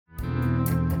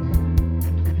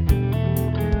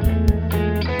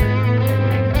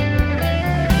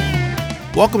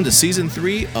Welcome to Season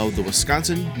 3 of the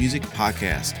Wisconsin Music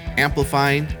Podcast,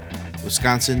 amplifying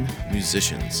Wisconsin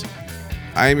musicians.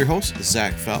 I am your host,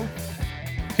 Zach Fell,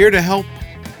 here to help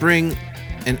bring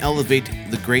and elevate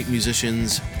the great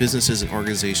musicians, businesses, and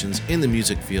organizations in the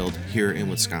music field here in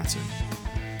Wisconsin.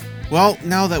 Well,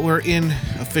 now that we're in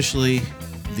officially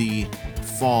the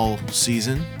fall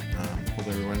season, hope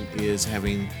everyone is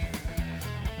having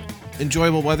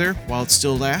enjoyable weather while it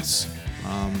still lasts.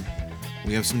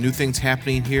 We have some new things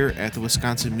happening here at the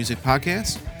Wisconsin Music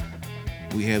Podcast.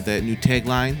 We have that new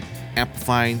tagline,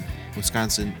 Amplifying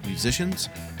Wisconsin Musicians.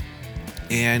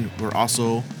 And we're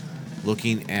also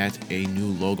looking at a new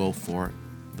logo for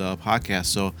the podcast.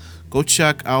 So go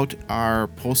check out our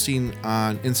posting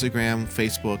on Instagram,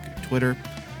 Facebook, Twitter,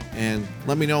 and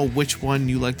let me know which one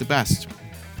you like the best.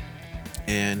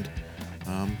 And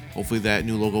hopefully that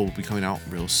new logo will be coming out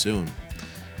real soon.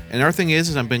 And our thing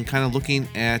is I've been kind of looking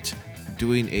at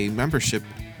doing a membership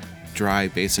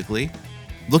drive, basically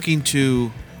looking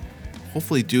to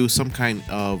hopefully do some kind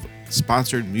of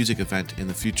sponsored music event in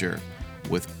the future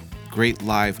with great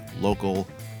live local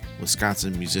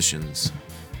Wisconsin musicians.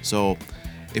 So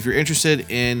if you're interested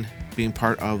in being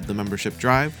part of the membership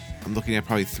drive, I'm looking at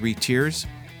probably 3 tiers.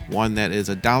 One that is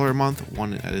 $1 a month,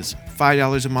 one that is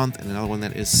 $5 a month, and another one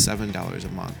that is $7 a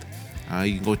month.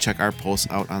 You can go check our posts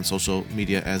out on social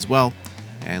media as well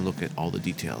and look at all the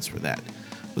details for that.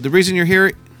 But the reason you're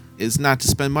here is not to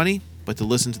spend money, but to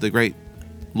listen to the great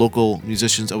local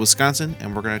musicians of Wisconsin,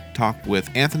 and we're going to talk with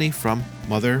Anthony from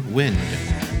Mother Wind.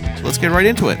 So let's get right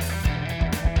into it.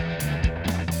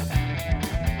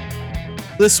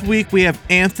 This week we have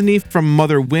Anthony from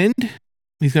Mother Wind.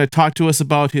 He's going to talk to us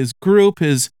about his group,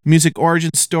 his music origin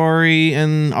story,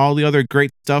 and all the other great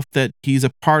stuff that he's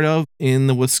a part of in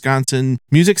the Wisconsin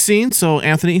music scene. So,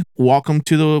 Anthony, welcome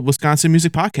to the Wisconsin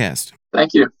Music Podcast.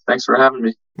 Thank you. Thanks for having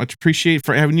me. Much appreciated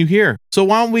for having you here. So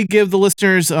why don't we give the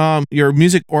listeners your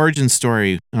music origin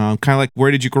story? Kind of like, where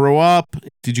did you grow up?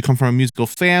 Did you come from a musical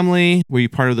family? Were you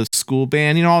part of the school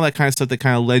band? You know, all that kind of stuff that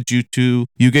kind of led you to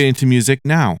you getting into music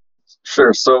now.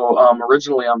 Sure. So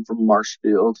originally I'm from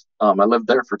Marshfield. I lived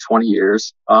there for 20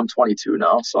 years. I'm 22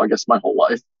 now, so I guess my whole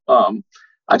life.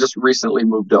 I just recently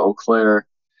moved to Eau Claire.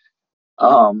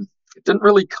 It didn't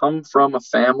really come from a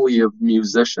family of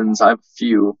musicians. I have a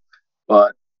few,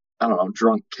 but I don't know,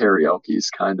 drunk karaoke is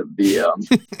kind of the,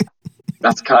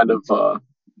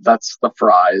 that's the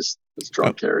fries, is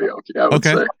drunk karaoke, I would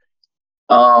say.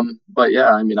 But yeah,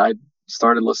 I mean, I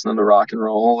started listening to rock and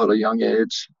roll at a young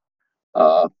age.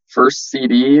 First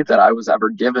CD that I was ever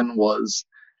given was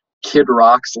Kid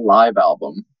Rock's live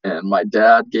album, and my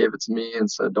dad gave it to me and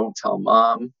said, "Don't tell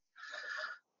Mom."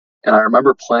 And I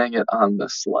remember playing it on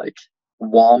this like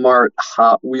Walmart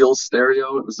Hot Wheels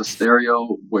stereo. It was a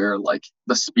stereo where like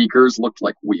the speakers looked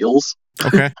like wheels.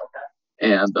 Okay.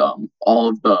 And all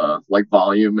of the like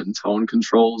volume and tone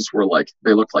controls were like,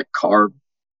 they looked like car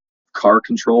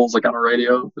controls like on a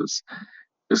radio. It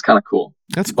was kind of cool.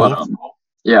 That's cool. But,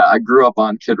 yeah, I grew up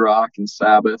on Kid Rock and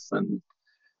Sabbath and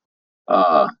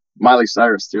Miley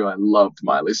Cyrus too. I loved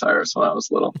Miley Cyrus when I was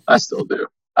little. I still do.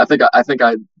 I think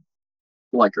I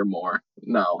like her more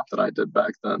now than I did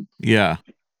back then. Yeah.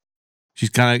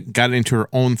 She's kind of got into her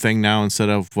own thing now instead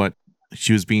of what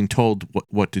she was being told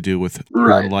what to do with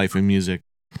her life and music.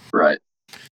 Right.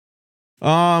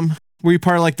 Were you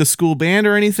part of like the school band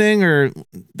or anything, or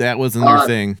that wasn't your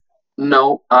thing?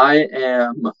 No, I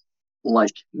am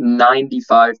like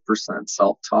 95%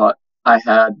 self-taught. I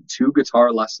had 2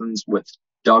 guitar lessons with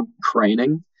Doug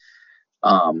Craning.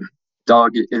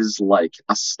 Doug is like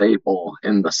a staple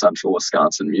in the central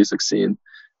Wisconsin music scene.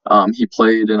 He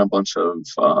played in a bunch of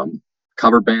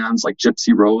cover bands, like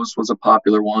Gypsy Rose was a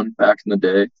popular one back in the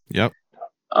day. Yep.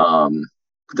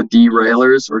 The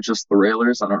Derailers, or just the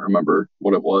Railers, I don't remember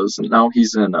what it was. And now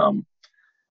he's in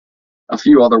a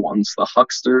few other ones, the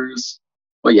Hucksters.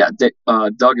 But yeah,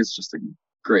 Doug is just a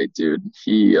great dude.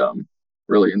 He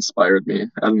really inspired me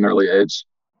at an early age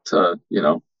to,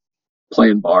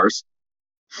 play in bars.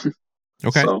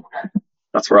 Okay. So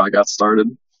that's where I got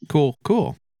started. Cool.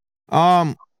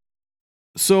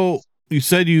 So you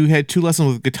said you had 2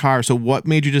 lessons with guitar. So what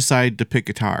made you decide to pick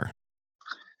guitar?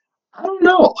 I don't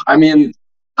know. I mean,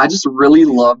 I just really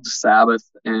loved Sabbath,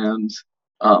 and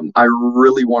I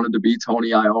really wanted to be Tony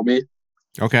Iommi.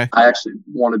 Okay. I actually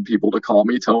wanted people to call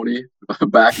me Tony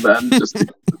back then.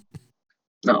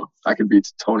 No, I could be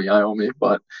Tony Iommi,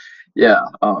 but yeah.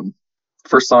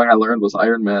 First song I learned was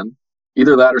Iron Man.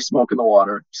 Either that or Smoke in the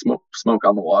Water. Smoke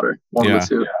on the Water. One of the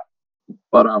two.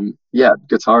 But yeah,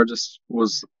 guitar just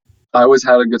was. I always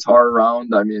had a guitar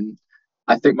around. I mean,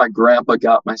 I think my grandpa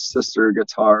got my sister a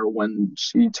guitar when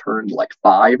she turned like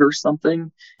 5 or something,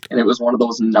 and it was one of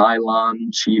those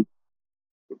nylon cheap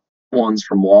ones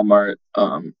from Walmart.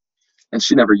 And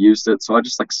she never used it, so I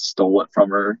just like stole it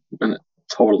from her, and it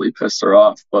totally pissed her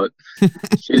off. But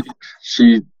she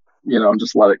she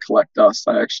just let it collect dust.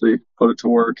 I actually put it to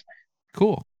work.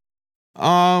 Cool.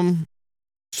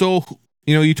 So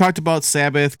you talked about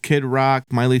Sabbath, Kid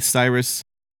Rock, Miley Cyrus.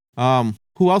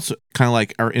 Who else kind of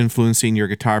like are influencing your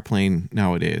guitar playing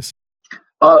nowadays?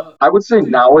 I would say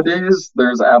nowadays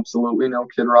there's absolutely no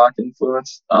Kid Rock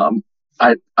influence.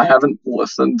 I haven't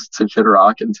listened to Kid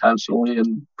Rock intentionally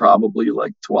in probably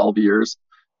like 12 years.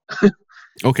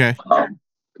 Okay.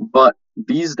 But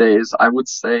these days, I would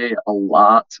say a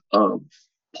lot of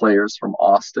players from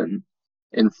Austin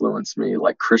influence me,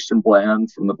 like Christian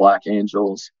Bland from the Black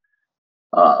Angels.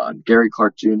 Gary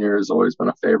Clark Jr. has always been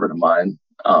a favorite of mine.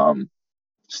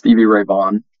 Stevie Ray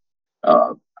Vaughan,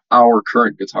 our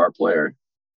current guitar player,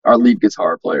 our lead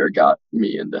guitar player, got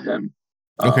me into him.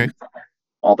 Okay.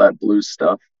 All that blues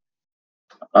stuff.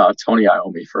 Tony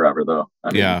Iommi forever, though.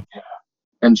 I mean, yeah.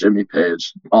 And Jimmy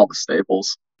Page, all the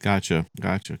staples. Gotcha.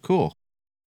 Cool.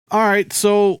 All right.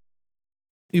 So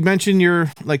you mentioned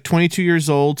you're like 22 years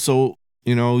old. So,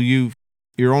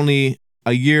 you're only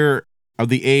a year of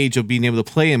the age of being able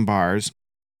to play in bars.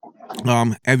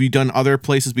 Have you done other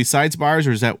places besides bars,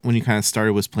 or is that when you kind of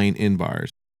started was playing in bars?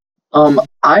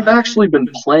 I've actually been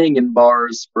playing in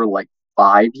bars for like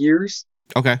 5 years.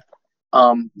 Okay.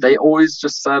 They always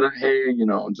just said, hey,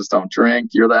 just don't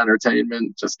drink. You're the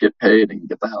entertainment. Just get paid and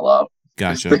get the hell out.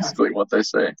 Gotcha. That's basically what they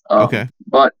say. Okay.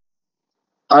 But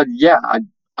yeah,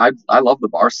 I love the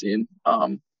bar scene.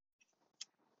 I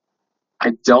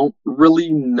don't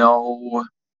really know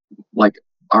like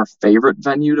our favorite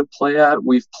venue to play at.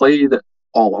 We've played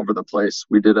all over the place.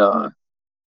 We did a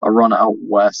run out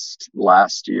west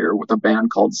last year with a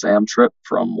band called Zam Trip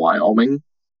from Wyoming.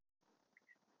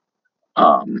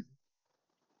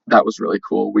 That was really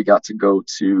cool. We got to go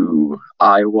to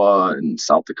Iowa and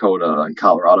South Dakota and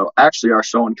Colorado. Actually, our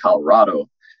show in Colorado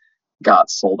got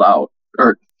sold out,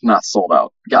 or not sold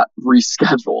out, got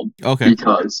rescheduled. Okay.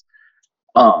 Because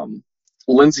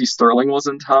Lindsey Sterling was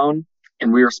in town,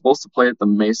 and we were supposed to play at the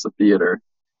Mesa Theater,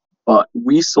 but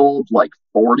we sold like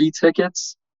 40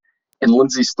 tickets, and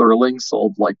Lindsey Sterling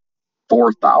sold like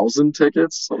 4,000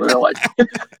 tickets. So they're like,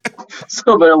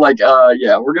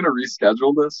 yeah, we're gonna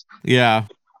reschedule this. Yeah.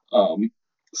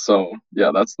 So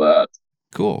yeah, that's that.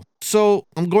 Cool. So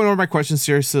I'm going over my questions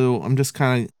here. So I'm just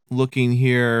kind of looking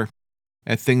here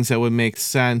at things that would make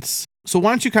sense. So why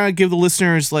don't you kind of give the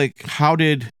listeners like how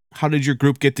did your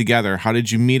group get together? How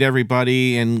did you meet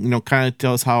everybody? And kind of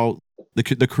tell us how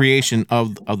the creation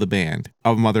of the band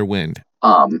of Mother Wind.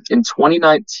 In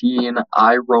 2019,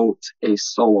 I wrote a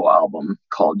solo album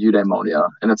called Eudaimonia,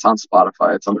 and it's on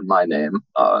Spotify. It's under my name.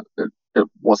 It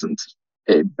wasn't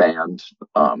a band.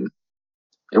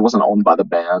 It wasn't owned by the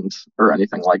band or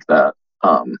anything like that.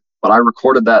 But I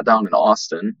recorded that down in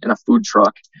Austin in a food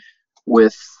truck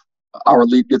with our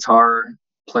lead guitar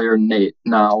player Nate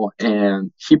now,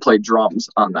 and he played drums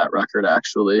on that record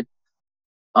actually.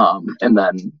 And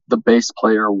then the bass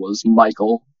player was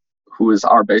Michael, who is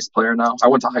our bass player now. I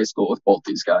went to high school with both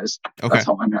these guys. Okay.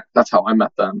 That's how I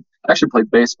met them. I actually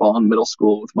played baseball in middle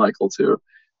school with Michael too,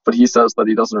 but he says that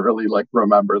he doesn't really like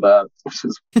remember that, which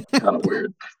is kind of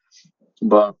weird.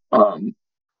 But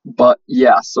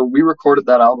yeah, so we recorded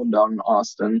that album down in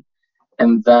Austin,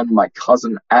 and then my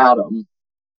cousin Adam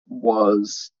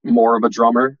was more of a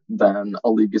drummer than a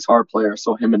lead guitar player,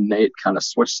 so him and Nate kind of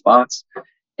switched spots,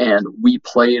 and we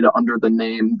played under the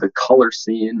name The Color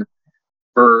Scene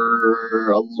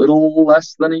for a little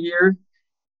less than a year.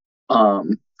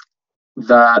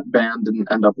 That band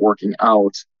didn't end up working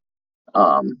out.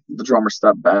 The drummer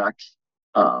stepped back,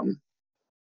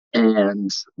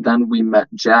 and then we met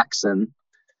Jackson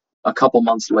a couple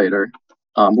months later.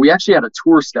 We actually had a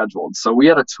tour scheduled. So we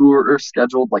had a tour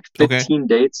scheduled like 15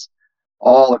 dates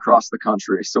all across the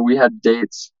country. So we had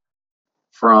dates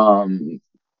from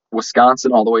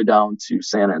Wisconsin all the way down to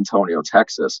San Antonio,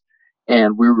 Texas.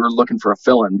 And we were looking for a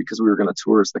fill-in because we were going to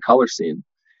tour as The Color Scene.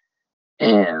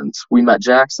 And we met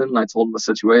Jackson, and I told him the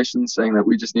situation, saying that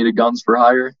we just needed guns for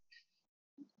hire.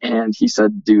 And he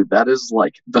said, dude, that is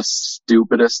like the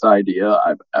stupidest idea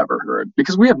I've ever heard,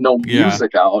 because we have no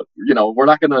music out. We're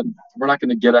not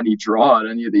gonna get any draw at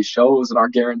any of these shows, and our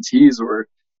guarantees were,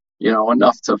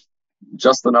 enough to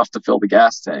fill the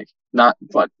gas tank.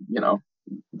 But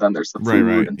then there's the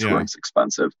food and touring's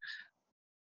expensive.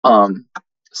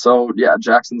 So yeah,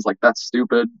 Jackson's like, that's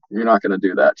stupid. You're not going to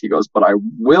do that. He goes, but I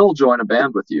will join a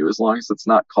band with you as long as it's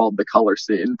not called The Color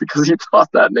Scene, because he thought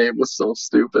that name was so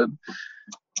stupid.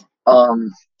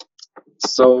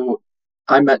 So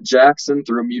I met Jackson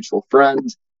through a mutual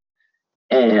friend,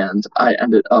 and I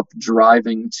ended up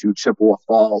driving to Chippewa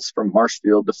Falls from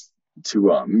Marshfield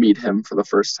to meet him for the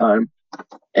first time.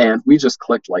 And we just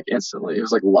clicked like instantly. It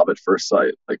was like love at first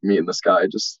sight. Like me and this guy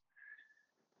just,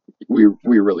 we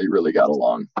really, really got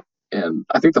along. And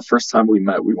I think the first time we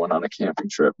met, we went on a camping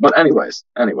trip. But anyways,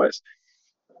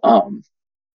 I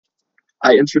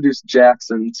introduced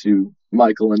Jackson to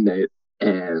Michael and Nate,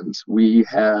 and we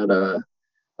had a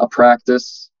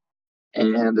practice,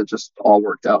 and it just all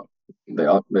worked out.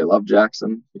 They loved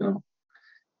Jackson.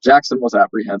 Jackson was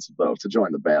apprehensive though to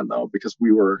join the band though, because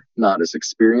we were not as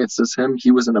experienced as him.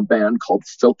 He was in a band called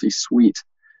Filthy Sweet,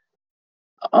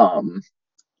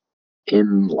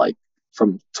 in like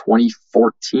from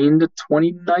 2014 to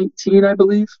 2019, I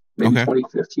believe, maybe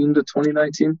 2015 to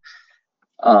 2019.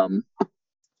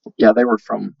 Yeah, they were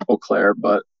from Eau Claire,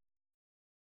 but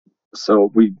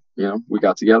so we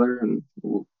got together and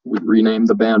we renamed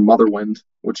the band Motherwind,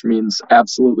 which means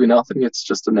absolutely nothing. It's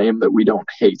just a name that we don't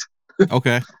hate.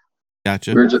 Okay,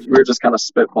 gotcha. We were just kind of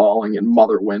spitballing, and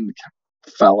Motherwind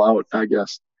fell out, I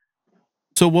guess.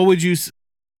 So what would you?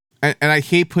 And I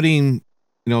hate putting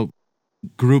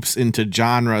groups into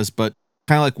genres, but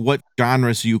kind of like what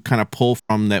genres you kind of pull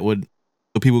from that would,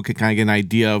 so people could kind of get an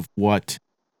idea of what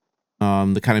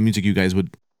the kind of music you guys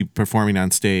would be performing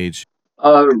on stage.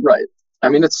 Right. I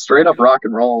mean, it's straight up rock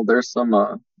and roll. There's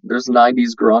some there's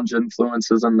 90s grunge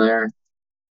influences in there.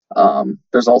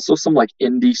 There's also some like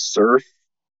indie surf,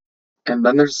 and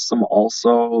then there's some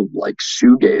also like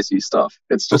shoegazy stuff.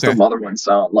 It's just a Motherwind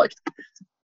sound. Like,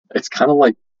 it's kind of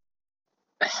like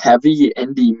heavy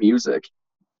indie music.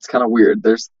 It's kind of weird.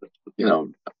 There's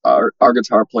our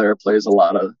guitar player plays a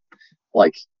lot of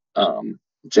like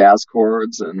jazz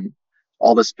chords and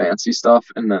all this fancy stuff,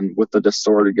 and then with the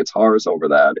distorted guitars over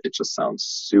that, it just sounds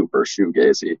super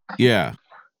shoegazy. Yeah,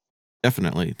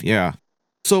 definitely. Yeah.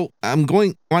 So I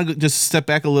want to just step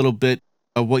back a little bit.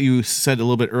 Of what you said a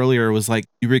little bit earlier was like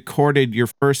you recorded your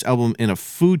first album in a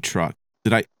food truck.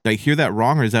 Did I hear that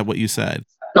wrong, or is that what you said?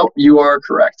 No, you are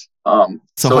correct. So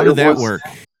how did that work?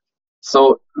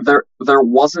 So there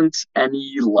wasn't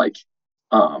any like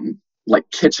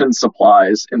kitchen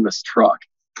supplies in this truck,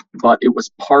 but it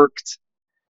was parked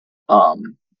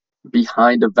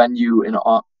behind a venue in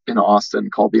Austin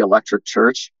called the Electric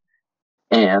Church,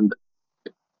 and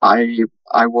I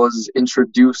was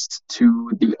introduced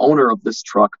to the owner of this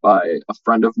truck by a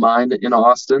friend of mine in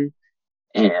Austin,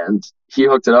 and he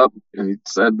hooked it up and he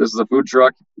said, "This is a food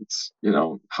truck. It's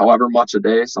however much a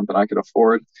day, something I could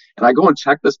afford." And I go and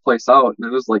check this place out, and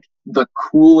it was like the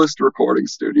coolest recording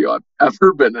studio I've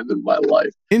ever been in my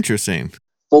life. Interesting.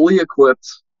 Fully equipped,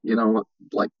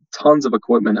 like tons of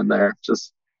equipment in there.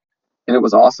 And it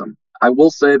was awesome. I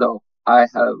will say though, I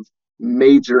have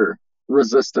major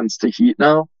resistance to heat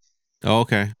now. Oh,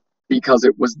 okay. Because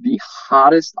it was the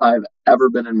hottest I've ever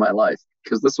been in my life.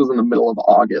 Because this was in the middle of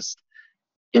August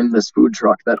in this food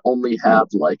truck that only had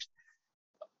like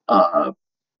a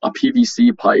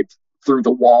PVC pipe through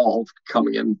the wall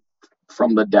coming in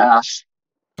from the dash.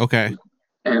 Okay.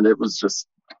 And it was just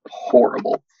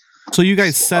horrible. So you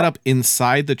guys set up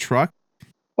inside the truck?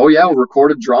 Oh yeah, we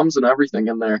recorded drums and everything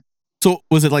in there. So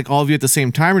was it like all of you at the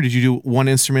same time, or did you do one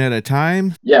instrument at a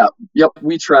time? Yeah. Yep.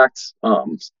 We tracked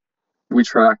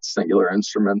singular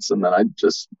instruments, and then I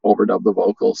just overdubbed the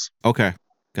vocals. Okay.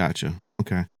 Gotcha.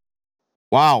 Okay.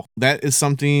 Wow. That is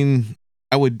something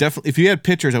I would definitely, if you had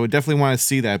pictures, I would definitely want to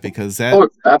see that, because that. Oh,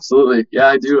 absolutely. Yeah,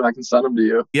 I do. I can send them to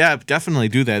you. Yeah, definitely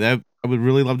do that. I would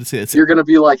really love to see it. You're going to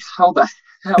be like, how the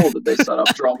hell did they set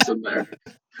up drums in there?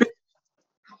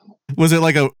 Was it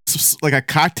like a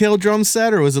cocktail drum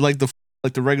set, or was it like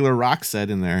the regular rock set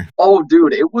in there? Oh,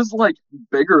 dude, it was like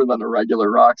bigger than a regular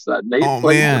rock set. Nate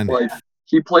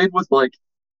played with like,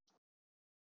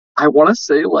 I want to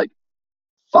say like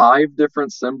 5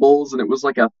 different cymbals, and it was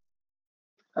like I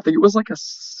think it was like a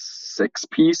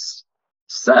 6-piece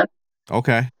set.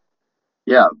 Okay.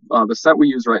 Yeah, the set we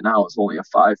use right now is only a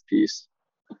 5-piece.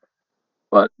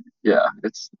 But yeah,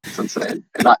 it's insane.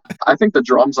 And I think the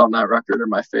drums on that record are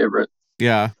my favorite.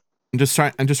 Yeah. I'm just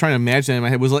trying to imagine in my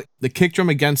head. Was like the kick drum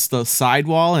against the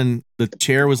sidewall and the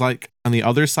chair was like on the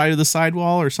other side of the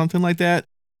sidewall or something like that?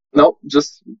 Nope,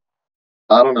 just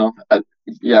I don't know.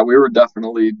 Yeah, we were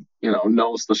definitely,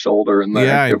 nose to shoulder in there.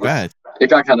 Yeah, I bet. It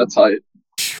got kind of tight.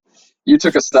 You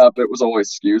took a step, it was always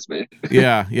excuse me.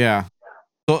 Yeah.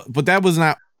 So, but that was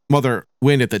not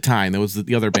Motherwind at the time. That was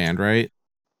the other band, right?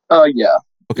 Yeah.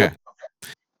 Okay. Yep.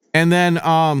 And then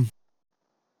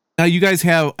now you guys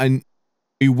have are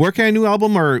you working on a new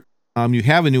album, or you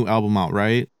have a new album out,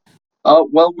 right?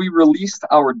 Well, we released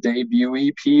our debut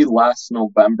EP last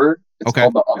November. It's Okay.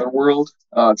 called The Other World.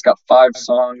 It's got 5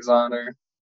 songs on her.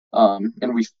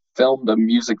 And we filmed a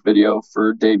music video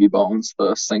for Davy Bones,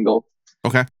 the single.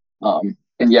 Okay.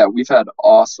 And yeah, we've had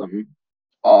awesome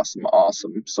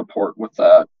support with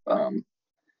that.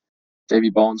 Davy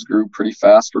Bones grew pretty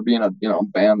fast for being a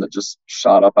band that just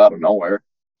shot up out of nowhere.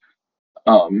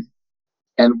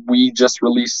 And we just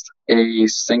released a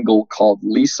single called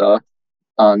Lisa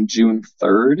on June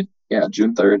 3rd. Yeah,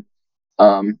 June 3rd.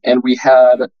 And we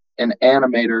had an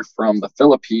animator from the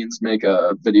Philippines make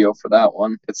a video for that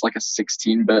one. It's like a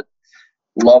 16-bit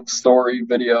love story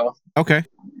video. Okay.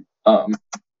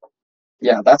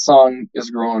 Yeah, that song is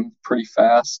growing pretty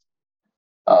fast.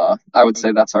 I would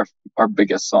say that's our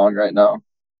biggest song right now.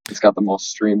 It's got the most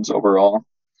streams overall.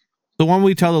 So why don't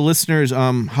we tell the listeners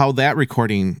how that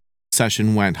recording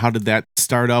session went? How did that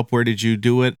start up? Where did you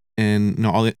do it? And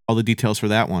all the details for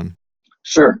that one.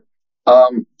 Sure.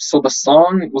 So the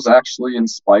song was actually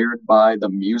inspired by the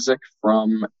music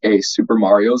from a Super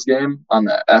Mario's game on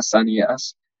the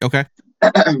SNES. Okay.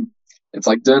 It's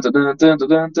like dun dun dun dun dun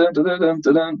dun dun dun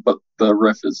dun dun, but the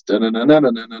riff is dun dun dun dun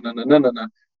dun dun dun dun dun.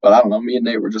 But I don't know. Me and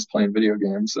Nate were just playing video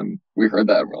games, and we heard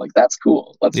that, and we're like, "That's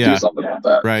cool. Let's do something with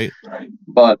that." Right.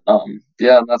 But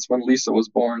yeah, that's when Lisa was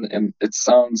born, and it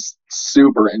sounds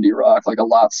super indie rock, like a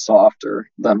lot softer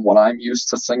than what I'm used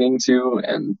to singing to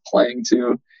and playing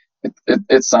to.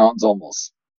 It sounds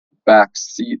almost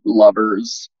backseat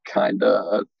lovers kind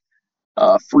of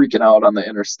freaking out on the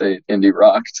interstate indie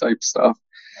rock type stuff.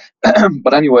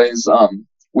 But anyways,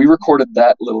 we recorded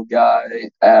that little guy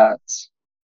at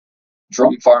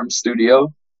Drum Farm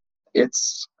Studio.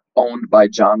 It's owned by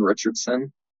John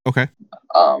Richardson. Okay.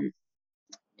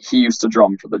 He used to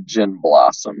drum for the Gin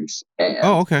Blossoms, and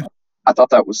okay. I thought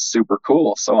that was super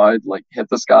cool. So I like hit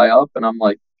this guy up, and I'm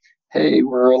like, "Hey,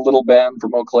 we're a little band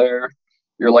from Eau Claire.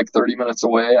 You're like 30 minutes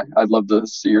away. I'd love to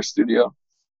see your studio."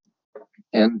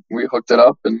 And we hooked it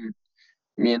up, and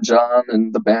me and John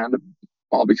and the band have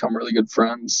all become really good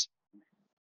friends.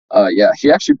 Yeah,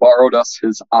 he actually borrowed us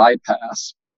his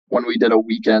iPass when we did a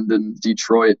weekend in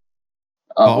Detroit.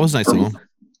 It was nice of him.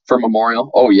 For Memorial.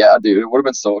 Oh yeah, dude, it would have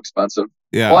been so expensive.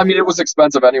 Yeah. Well, I mean, it was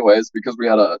expensive anyways because we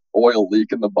had an oil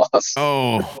leak in the bus.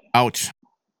 Oh, ouch.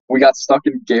 We got stuck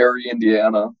in Gary,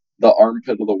 Indiana, the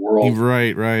armpit of the world.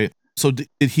 Right. So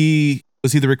was he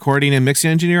the recording and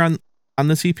mixing engineer on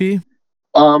this EP?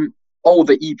 Oh,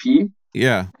 the EP?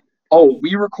 Yeah. Oh,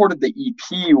 we recorded the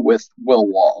EP with Will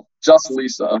Wall. Just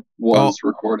Lisa was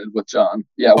recorded with John.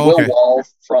 Yeah, Will Wall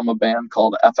from a band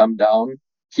called FM Down.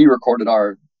 He recorded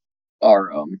our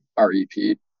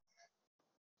EP.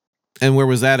 And where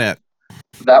was that at?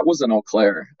 That was in Eau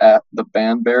Claire at the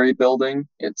Banbury building.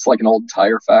 It's like an old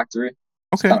tire factory.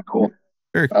 It's kind of cool.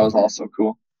 Very cool. That was also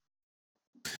cool.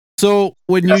 So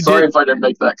when sorry if I didn't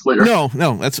make that clear. No,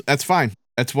 that's fine.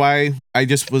 That's why I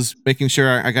just was making sure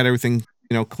I got everything,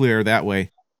 clear that way.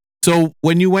 So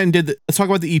when you went and let's talk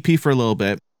about the EP for a little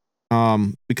bit.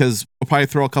 Because we'll probably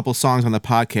throw a couple songs on the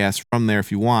podcast from there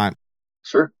if you want.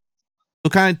 Sure. So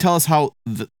kind of tell us how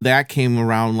that came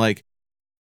around. Like,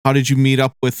 how did you meet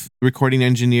up with the recording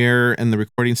engineer and the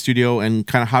recording studio, and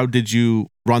kind of how did you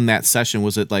run that session?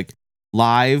 Was it like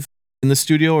live in the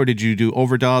studio, or did you do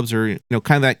overdubs, or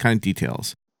kind of that kind of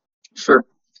details? Sure.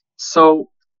 So,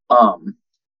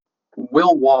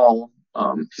 Will Wall,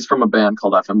 he's from a band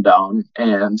called FM Down,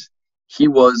 and he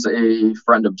was a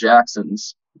friend of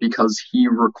Jackson's because he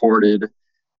recorded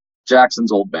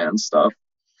Jackson's old band stuff.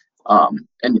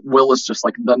 And Will is just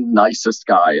like the nicest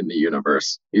guy in the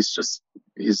universe. He's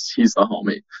the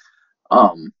homie.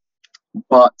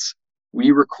 But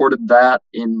we recorded that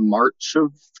in March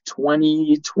of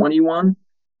 2021.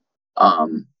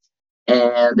 And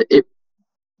the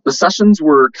sessions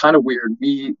were kind of weird.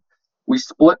 We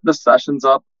split the sessions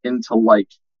up into I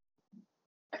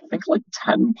think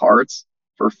 10 parts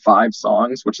for 5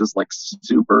 songs, which is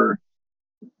super,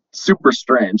 super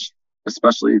strange,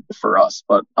 especially for us.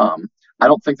 But I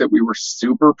don't think that we were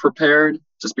super prepared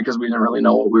just because we didn't really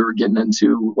know what we were getting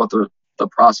into, what the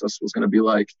process was going to be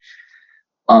like.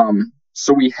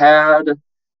 So we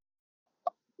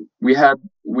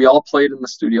all played in the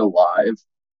studio live,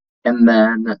 and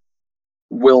then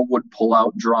Will would pull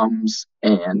out drums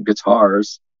and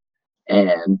guitars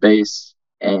and bass,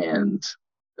 and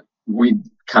we'd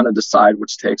kind of decide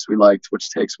which takes we liked, which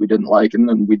takes we didn't like, and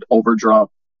then we'd overdub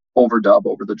over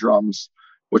the drums,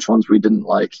 which ones we didn't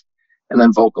like, and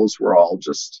then vocals were all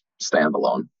just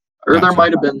standalone. Or there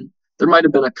might have there might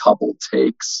have been a couple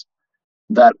takes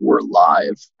that were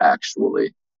live,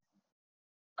 actually.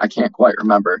 I can't quite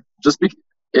remember.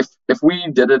 If we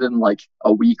did it in like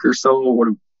a week or so,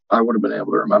 I would have been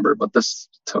able to remember. But this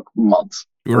took months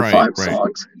for 5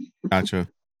 songs. Gotcha.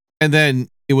 And then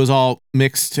it was all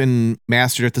mixed and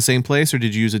mastered at the same place, or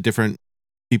did you use a different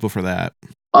people for that?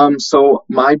 So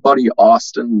my buddy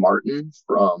Austin Martin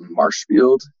from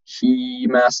Marshfield, he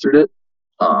mastered it.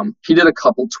 He did a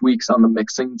couple tweaks on the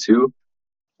mixing too.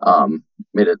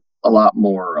 Made it a lot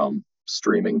more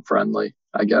streaming friendly,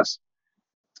 I guess.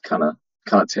 It's kind of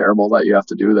terrible that you have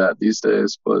to do that these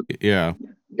days, but yeah,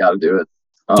 you got to do it.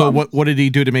 So what did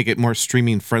he do to make it more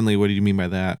streaming friendly? What do you mean by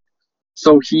that?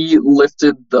 So he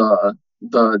lifted the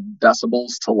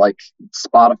decibels to like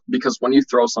Spotify, because when you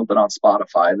throw something on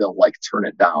Spotify, they'll like turn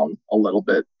it down a little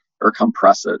bit or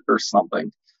compress it or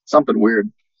something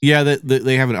weird. Yeah,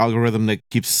 they have an algorithm that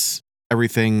keeps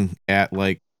everything at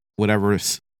like whatever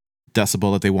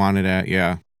decibel that they want it at.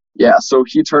 Yeah, so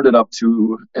he turned it up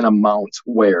to an amount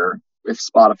where if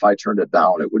Spotify turned it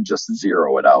down, it would just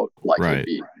zero it out like it'd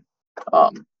be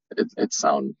it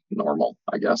sound normal,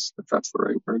 I guess, if that's the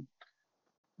right word.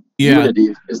 Yeah.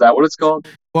 Unity, is that what it's called?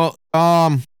 Well,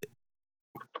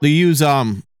 they use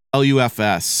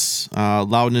LUFS,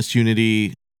 loudness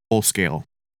unity full scale.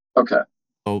 Okay.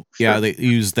 So yeah, they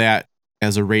use that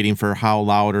as a rating for how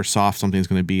loud or soft something's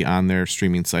going to be on their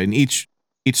streaming site, and each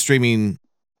streaming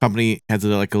company has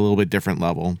like a little bit different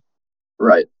level.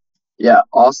 Right. Yeah,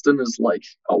 Austin is like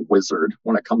a wizard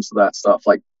when it comes to that stuff.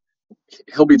 Like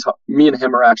me and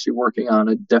him are actually working on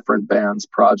a different band's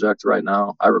project right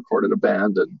now. I recorded a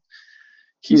band and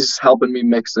he's helping me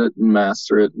mix it and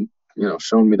master it and,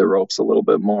 showing me the ropes a little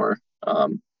bit more.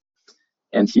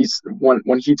 And he's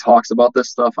when he talks about this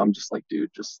stuff, I'm just like,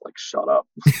 dude, just like shut up.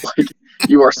 Like,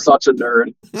 you are such a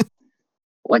nerd.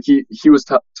 Like he was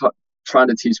trying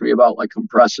to teach me about like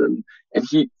compression, and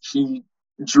he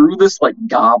drew this like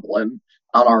goblin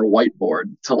on our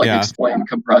whiteboard to like explain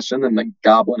compression, and the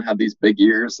goblin had these big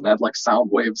ears and had like sound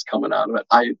waves coming out of it.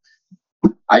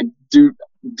 I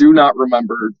do not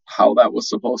remember how that was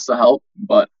supposed to help,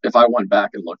 but if I went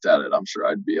back and looked at it, I'm sure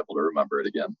I'd be able to remember it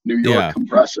again. New York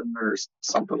compression or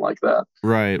something like that.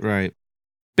 Right.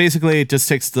 Basically, it just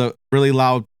takes the really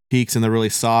loud peaks and the really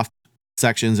soft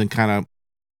sections and kind of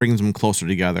brings them closer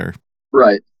together.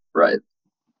 Right.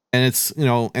 And it's,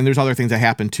 and there's other things that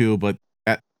happen too, but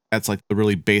that's like the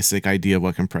really basic idea of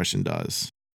what compression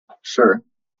does. Sure.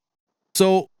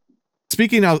 So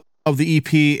speaking of the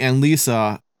EP and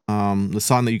Lisa, the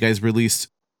song that you guys released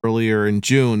earlier in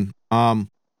June,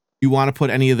 you want to put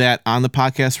any of that on the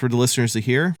podcast for the listeners to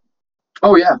hear?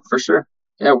 Oh yeah, for sure.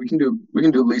 Yeah, we can do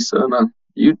Lisa, and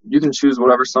you can choose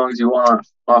whatever songs you want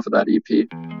off of that EP.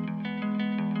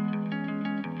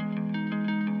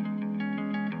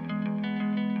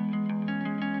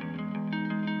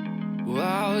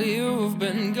 While you've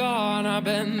been gone, I've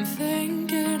been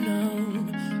thinking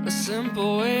of a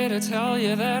simple way to tell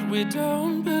you that we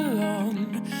don't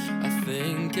belong. I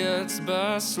think it's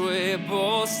best we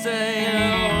both stay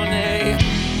lonely.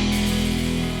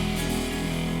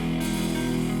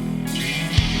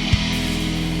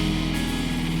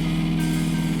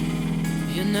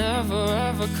 You never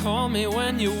ever call me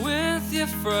when you're with your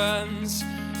friends,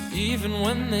 even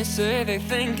when they say they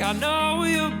think I know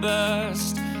you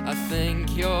best. I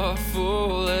think you're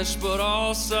foolish, but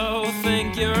also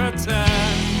think you're a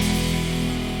 10.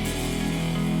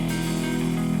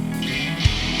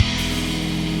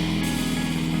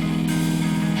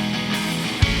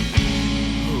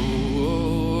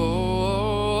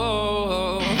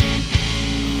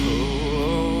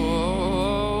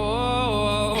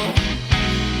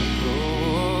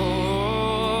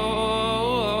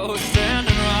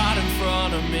 Standing right in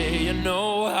front of me, you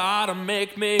know how to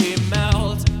make me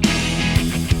melt.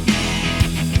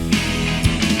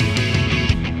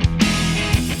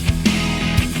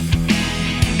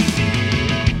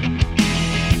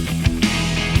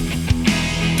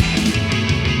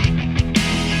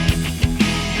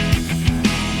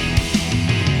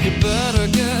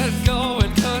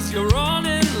 You're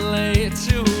running late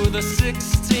to the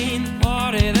 16th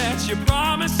party that you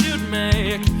promised you'd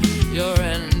make. You're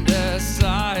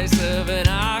indecisive and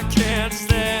I can't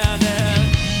stand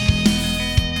it.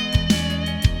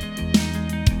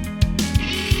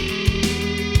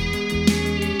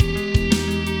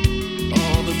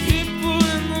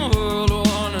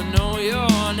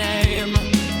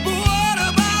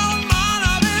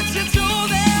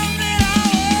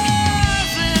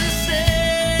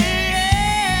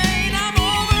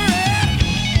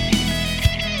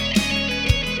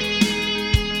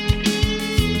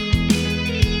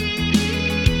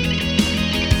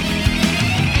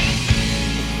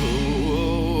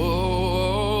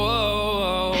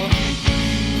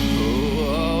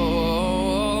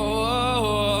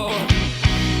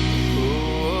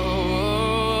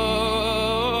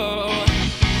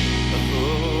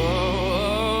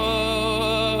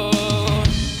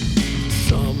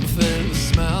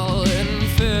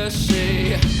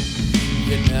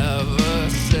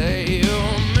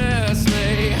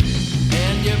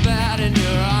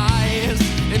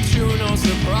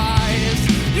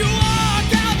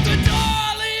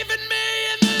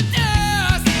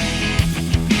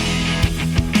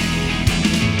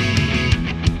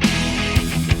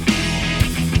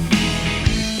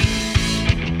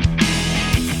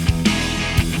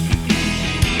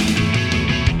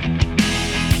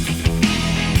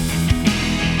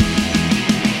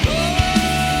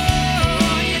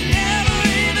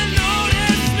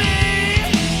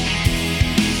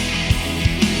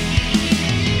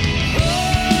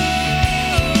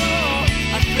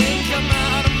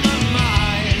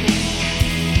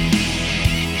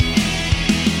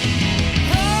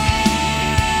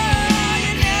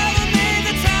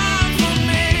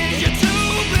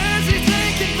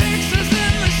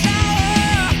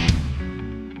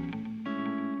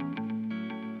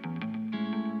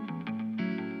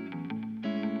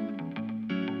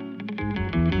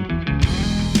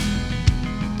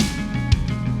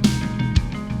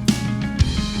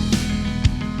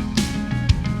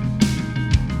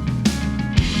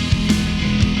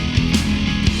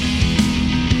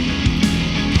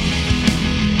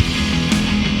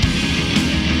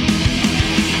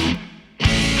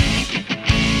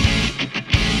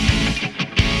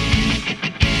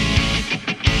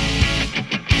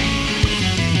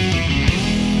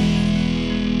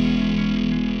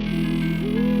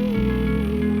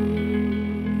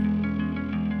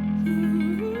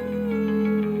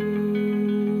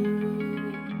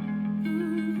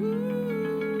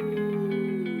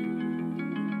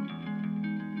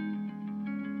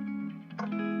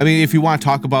 I mean, if you want to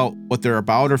talk about what they're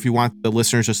about, or if you want the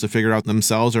listeners just to figure out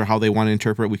themselves or how they want to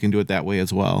interpret, we can do it that way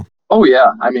as well. Oh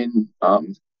yeah, I mean,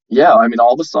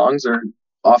 all the songs are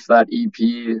off that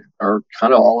EP are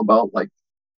kind of all about like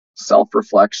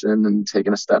self-reflection and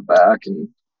taking a step back and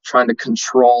trying to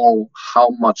control how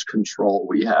much control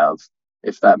we have,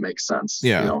 if that makes sense.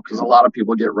 Yeah. You know, because a lot of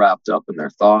people get wrapped up in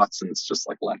their thoughts, and it's just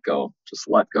like let go, just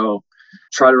let go,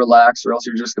 try to relax, or else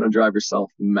you're just going to drive yourself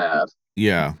mad.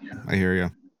 Yeah, I hear you.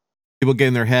 People get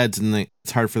in their heads, and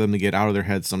it's hard for them to get out of their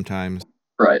heads sometimes.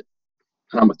 Right.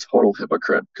 And I'm a total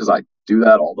hypocrite because I do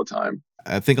that all the time.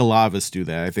 I think a lot of us do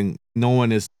that. I think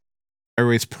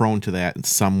everybody's prone to that in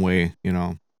some way, you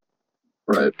know.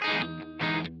 Right.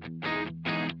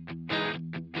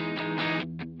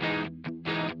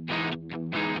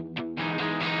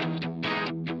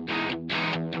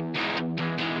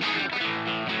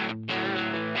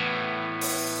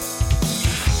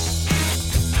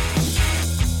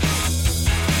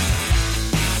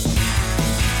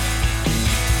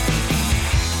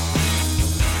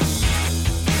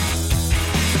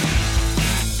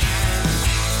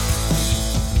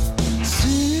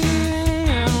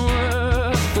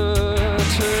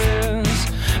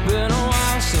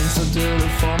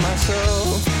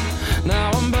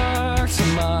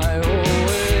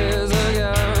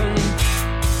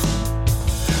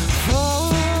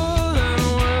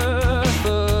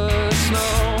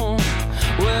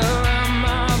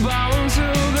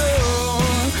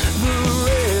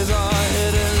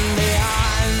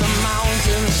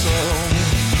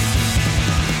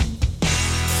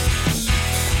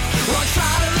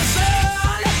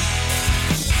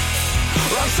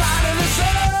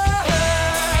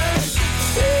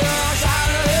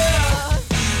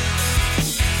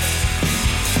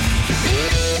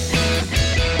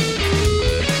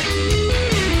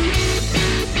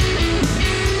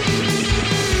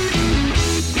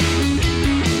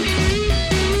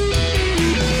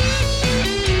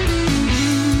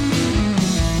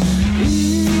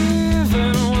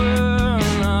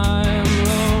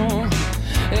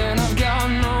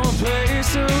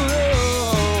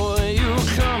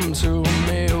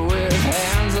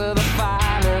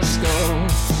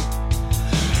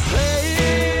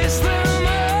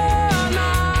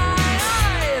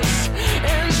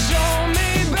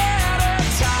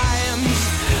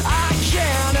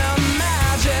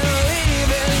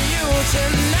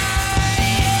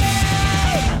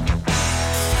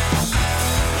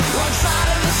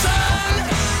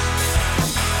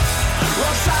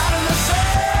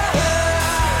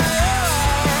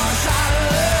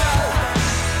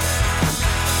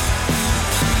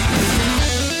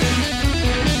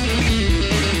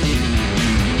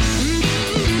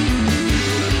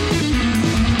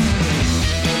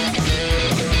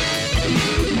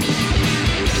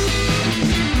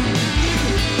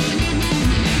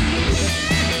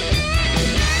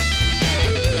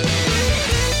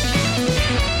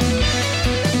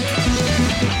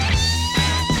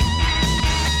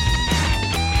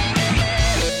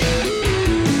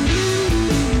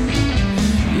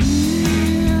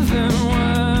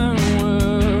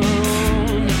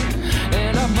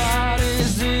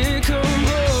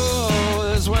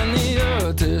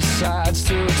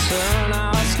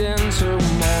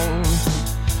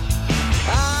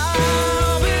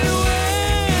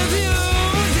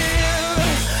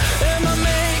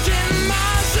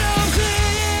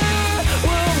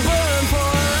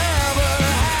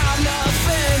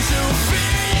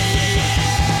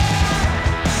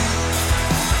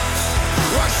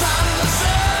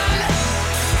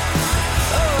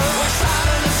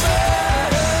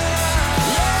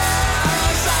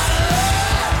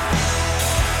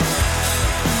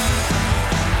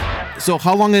 So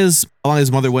how long has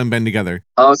Mother Wind been together?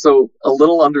 So a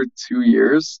little under 2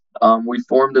 years. We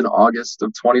formed in August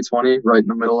of 2020, right in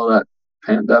the middle of that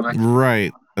pandemic.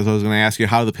 Right. As I was going to ask you,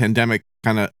 how the pandemic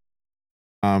kind of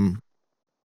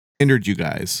hindered you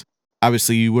guys.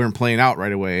 Obviously, you weren't playing out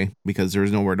right away because there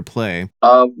was nowhere to play.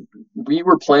 We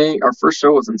were playing. Our first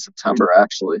show was in September,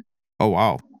 actually. Oh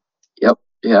wow. Yep.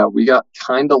 Yeah, we got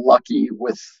kind of lucky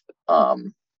with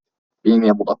being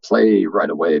able to play right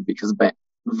away because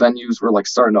venues were like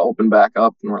starting to open back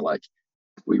up, and we're like,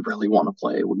 we really want to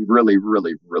play. We really,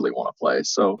 really, really want to play.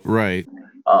 So right.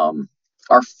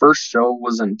 Our first show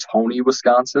was in Tony,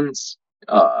 Wisconsin,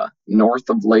 north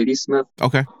of Ladysmith.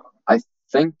 Okay. I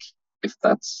think if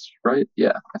that's right.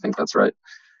 Yeah, I think that's right.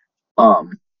 Our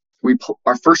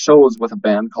first show was with a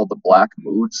band called the Black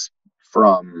Moods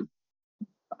from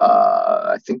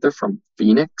I think they're from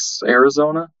Phoenix,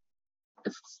 Arizona,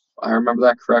 if I remember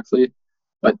that correctly.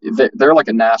 but they're like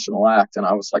a national act, and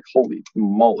I was like, holy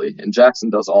moly. And Jackson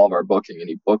does all of our booking, and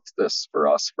he booked this for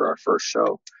us for our first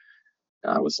show.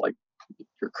 And I was like,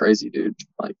 you're crazy, dude.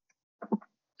 Like,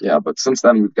 yeah, but since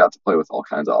then we've got to play with all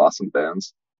kinds of awesome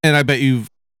bands. And I bet you've,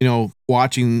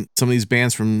 watching some of these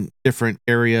bands from different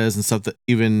areas and stuff, that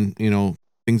even,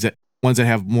 things that ones that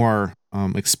have more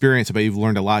experience, I bet you've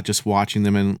learned a lot just watching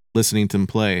them and listening to them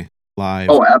play live.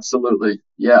 Oh, absolutely.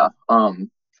 Yeah.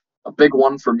 A big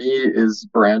one for me is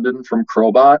Brandon from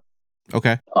Crowbot.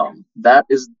 Okay. That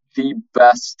is the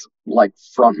best like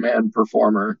frontman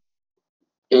performer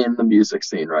in the music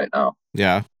scene right now.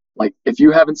 Yeah. Like, if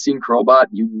you haven't seen Crowbot,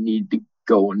 you need to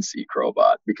go and see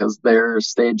Crowbot, because their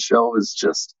stage show is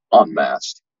just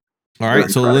unmatched. All right.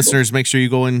 So listeners, make sure you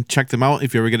go and check them out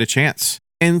if you ever get a chance.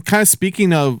 And kind of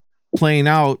speaking of playing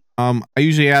out, I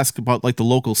usually ask about like the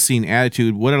local scene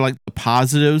attitude. What are like the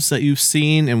positives that you've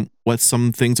seen, and what's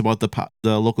some things about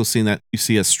the local scene that you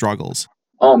see as struggles?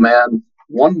 Oh man,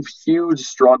 one huge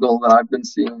struggle that I've been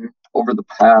seeing over the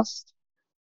past,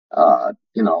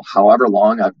 however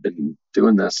long I've been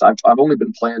doing this. I've only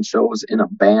been playing shows in a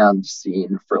band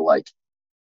scene for like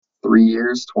 3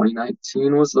 years.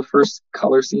 2019 was the first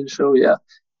color scene show. Yeah,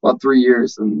 about 3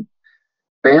 years, and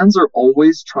bands are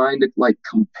always trying to like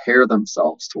compare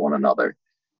themselves to one another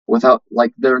without,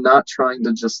 like, they're not trying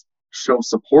to just show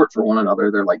support for one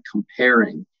another. They're like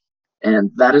comparing,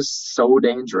 and that is so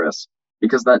dangerous,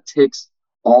 because that takes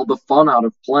all the fun out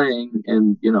of playing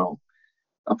and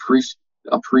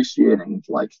appreciating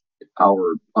like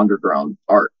our underground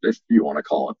art, if you want to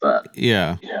call it that.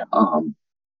 Yeah.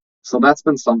 So that's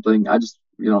been something I just,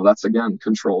 that's again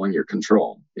controlling your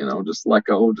control. Just let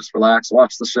go, just relax,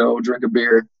 watch the show, drink a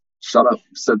beer, shut up,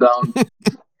 sit down.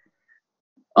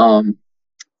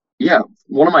 Yeah,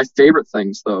 one of my favorite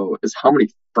things though is how many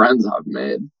friends I've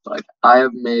made. Like, I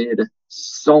have made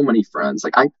so many friends.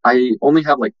 Like, I only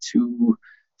have like 2-3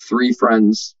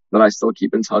 friends that I still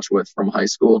keep in touch with from high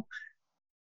school.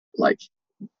 Like,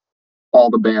 all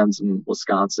the bands in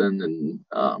Wisconsin,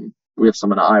 and we have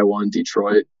some in Iowa and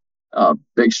Detroit.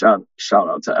 Big shout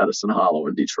out to Edison Hollow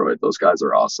in Detroit. Those guys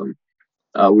are awesome.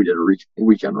 We did a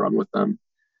weekend run with them.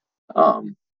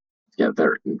 Yeah,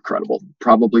 they're incredible.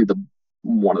 Probably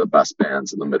one of the best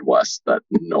bands in the Midwest that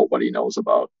nobody knows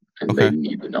about, and they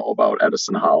need to know about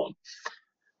Edison Hollow.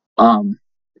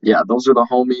 Yeah, those are the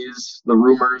homies. The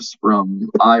Rumors from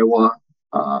Iowa.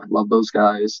 Love those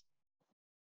guys.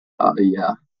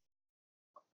 Yeah.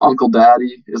 Uncle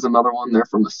Daddy is another one. They're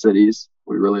from the cities.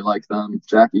 We really like them.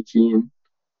 Jackie Keene.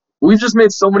 We've just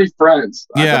made so many friends.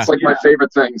 Yeah. That's like my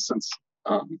favorite thing since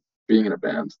being in a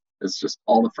band. It's just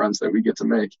all the friends that we get to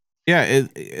make. Yeah,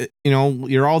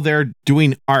 you're all there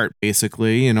doing art,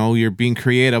 basically. You're being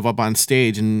creative up on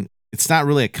stage, and it's not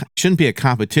really shouldn't be a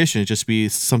competition. It just be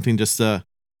something just to,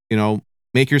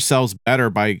 make yourselves better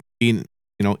by being,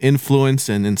 influenced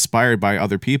and inspired by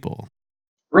other people.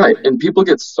 Right, and people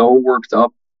get so worked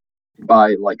up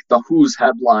by like the Who's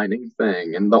headlining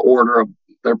thing and the order of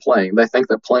they're playing. They think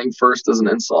that playing first is an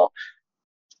insult.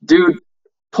 Dude,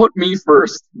 put me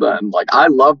first then. Like, I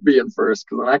love being first,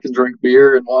 because then I can drink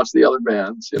beer and watch the other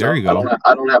bands. There you go.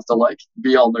 I don't have to like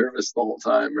be all nervous the whole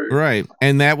time. Right,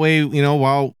 and that way,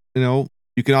 while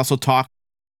you can also talk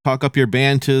up your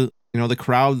band to the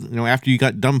crowd. After you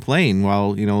got done playing,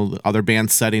 while the other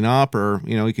band's setting up, or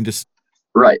you can just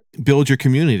build your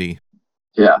community.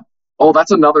 Yeah. Oh,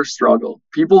 that's another struggle.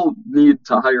 People need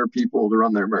to hire people to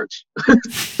run their merch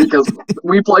because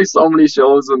we play so many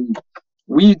shows, and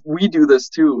we do this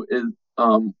too.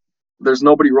 There's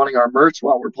nobody running our merch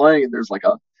while we're playing, and there's like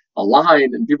a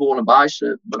line, and people want to buy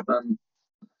shit, but then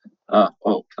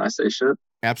can I say shit?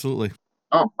 Absolutely.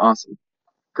 Oh, awesome.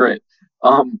 Great.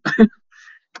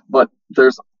 But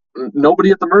there's nobody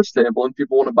at the merch table, and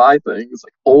people want to buy things.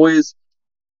 Like, always,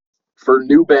 for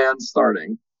new bands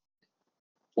starting,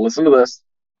 listen to this: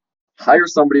 hire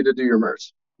somebody to do your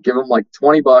merch. Give them like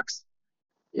 $20,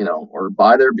 or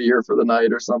buy their beer for the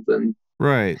night or something.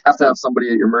 Right. Have to have somebody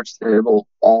at your merch table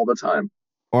all the time.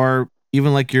 Or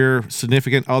even like your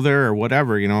significant other or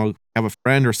whatever, have a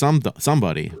friend or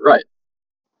somebody. Right.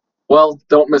 Well,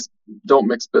 don't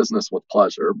mix business with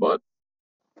pleasure, but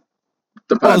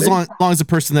depending. Well, as long as the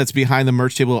person that's behind the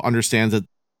merch table understands that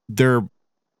they're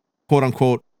quote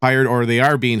unquote hired, or they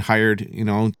are being hired,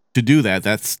 to do that.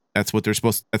 That's what they're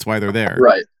supposed to, that's why they're there.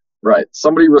 Right.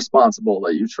 Somebody responsible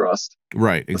that you trust.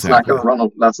 Right, exactly.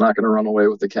 That's not gonna run away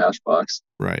with the cash box.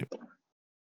 Right.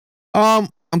 I'm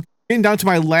getting down to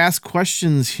my last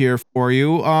questions here for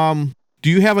you. Do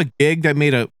you have a gig that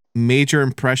made a major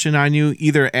impression on you,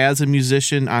 either as a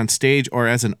musician on stage or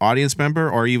as an audience member,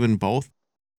 or even both?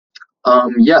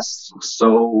 Yes.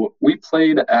 So we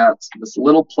played at this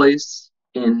little place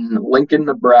in Lincoln,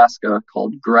 Nebraska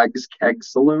called Greg's Keg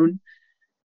Saloon.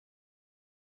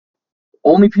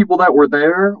 Only people that were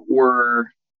there were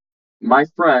my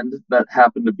friend that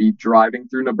happened to be driving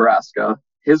through Nebraska,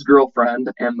 his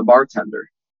girlfriend, and the bartender.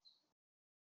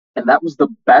 And that was the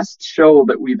best show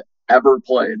that we've ever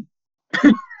played.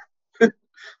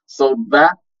 So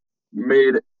that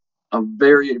made a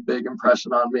very big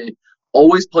impression on me.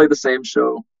 Always play the same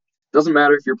show. Doesn't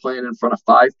matter if you're playing in front of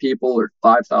 5 people or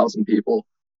 5,000 people.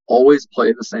 Always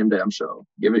play the same damn show.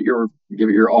 Give it your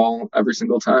all every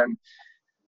single time.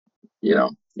 You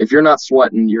know, if you're not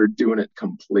sweating, you're doing it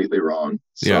completely wrong.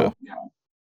 So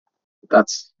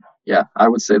I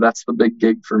would say that's the big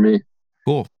gig for me.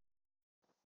 Cool.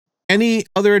 Any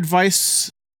other advice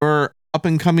for up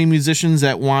and coming musicians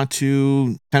that want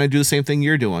to kind of do the same thing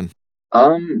you're doing?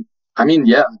 I mean,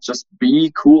 yeah, just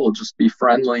be cool, just be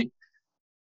friendly.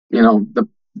 You know,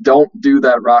 don't do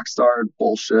that rock star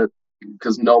bullshit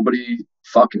because nobody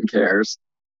fucking cares.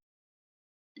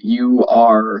 You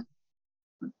are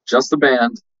just a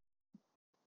band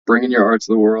bringing your art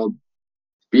to the world.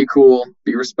 Be cool,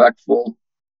 be respectful,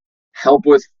 help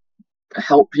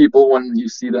people when you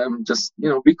see them. Just,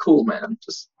 be cool, man.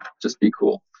 Just be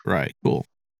cool. Right. Cool.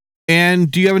 And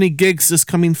do you have any gigs this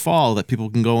coming fall that people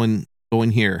can go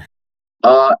and hear?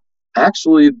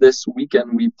 Actually, this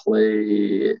weekend we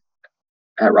play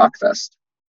at Rockfest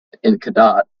in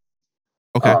Cadott.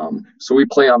 Okay. So we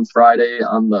play on Friday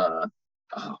on the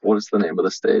what is the name of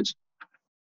the stage?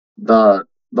 The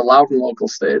Loudon Local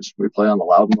stage. We play on the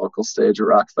Loudon Local stage at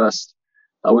Rockfest.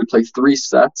 We play 3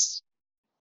 sets.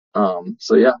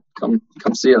 So yeah, come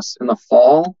see us in the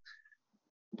fall.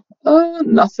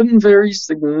 Nothing very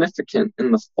significant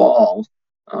in the fall.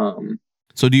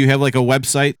 So do you have like a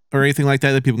website or anything like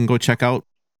that people can go check out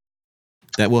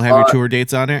that will have your tour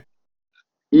dates on it?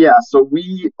 Yeah, so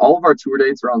all of our tour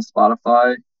dates are on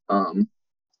Spotify.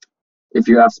 If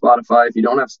you have Spotify, if you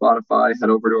don't have Spotify, head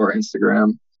over to our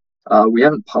Instagram. We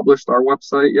haven't published our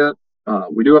website yet.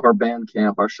 We do have our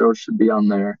Bandcamp. Our shows should be on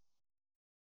there.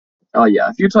 Yeah,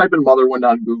 if you type in Motherwind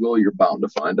on Google, you're bound to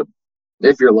find them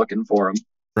if you're looking for them.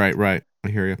 Right. I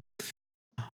hear you.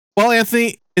 Well,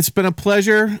 Anthony, it's been a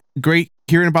pleasure. Great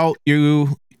hearing about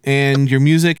you and your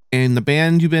music and the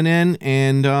band you've been in.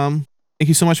 And thank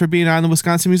you so much for being on the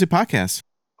Wisconsin Music Podcast.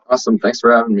 Awesome. Thanks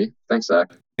for having me. Thanks,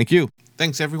 Zach. Thank you.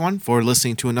 Thanks, everyone, for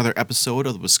listening to another episode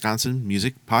of the Wisconsin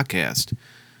Music Podcast.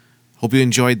 Hope you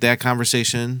enjoyed that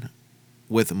conversation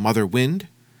with Motherwind.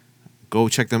 Go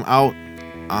check them out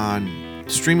on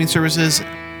streaming services.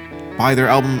 Buy their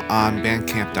album on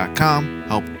bandcamp.com.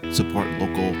 Help support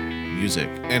local music.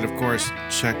 And of course,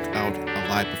 check out a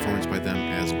live performance by them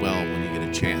as well when you get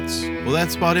a chance. Well,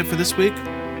 that's about it for this week.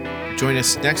 Join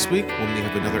us next week when we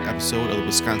have another episode of the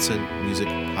Wisconsin Music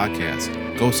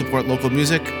Podcast. Go support local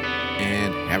music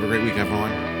and have a great week,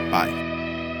 everyone. Bye.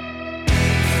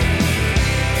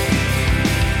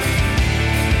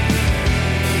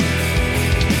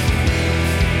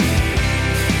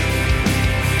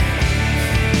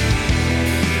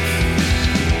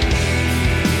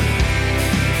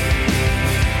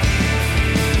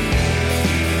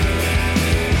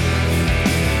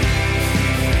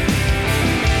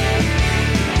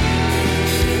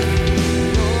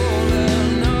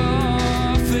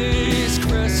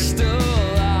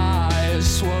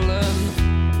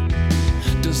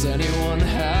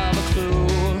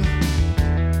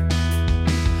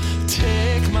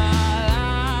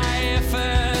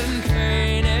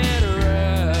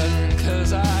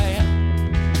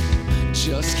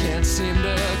 Just can't seem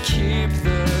to keep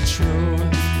the truth.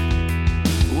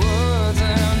 Words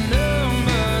and